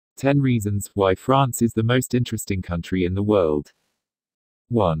10 reasons why France is the most interesting country in the world.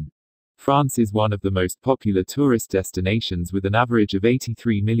 1. France is one of the most popular tourist destinations with an average of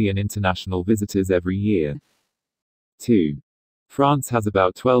 83 million international visitors every year. 2. France has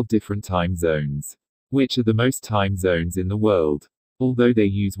about 12 different time zones. Which are the most time zones in the world? Although they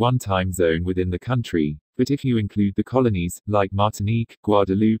use one time zone within the country, but if you include the colonies, like Martinique,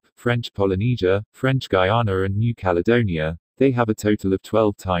 Guadeloupe, French Polynesia, French Guyana and New Caledonia, they have a total of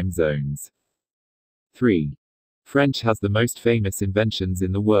 12 time zones. 3. French has the most famous inventions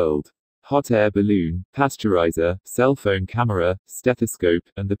in the world. Hot air balloon, pasteurizer, cell phone camera, stethoscope,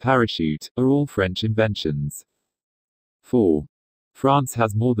 and the parachute are all French inventions. 4. France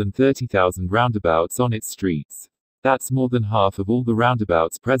has more than 30,000 roundabouts on its streets. That's more than half of all the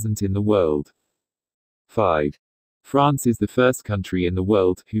roundabouts present in the world. 5. France is the first country in the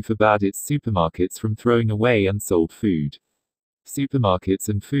world who forbade its supermarkets from throwing away unsold food. Supermarkets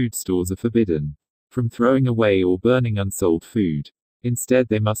and food stores are forbidden from throwing away or burning unsold food. Instead,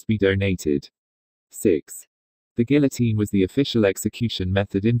 they must be donated. 6. The guillotine was the official execution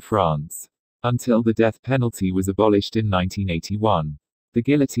method in France. Until the death penalty was abolished in 1981. The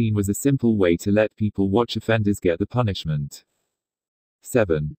guillotine was a simple way to let people watch offenders get the punishment.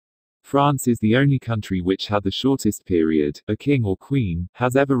 7. France is the only country which had the shortest period a king or queen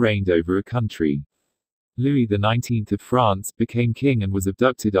has ever reigned over a country. Louis XIX of France became king and was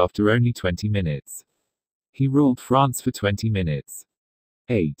abducted after only 20 minutes. He ruled France for 20 minutes.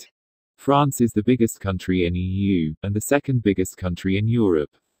 8. France is the biggest country in EU, and the second biggest country in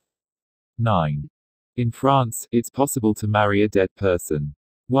Europe. 9. In France, it's possible to marry a dead person.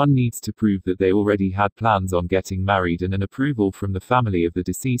 One needs to prove that they already had plans on getting married, and an approval from the family of the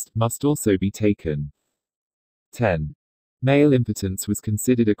deceased must also be taken. 10. Male impotence was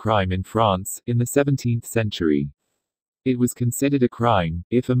considered a crime in France, in the 17th century. It was considered a crime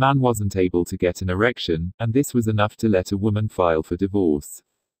if a man wasn't able to get an erection, and this was enough to let a woman file for divorce.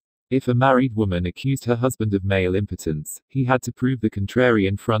 If a married woman accused her husband of male impotence, he had to prove the contrary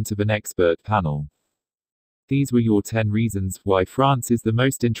in front of an expert panel. These were your 10 reasons why France is the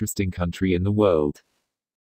most interesting country in the world.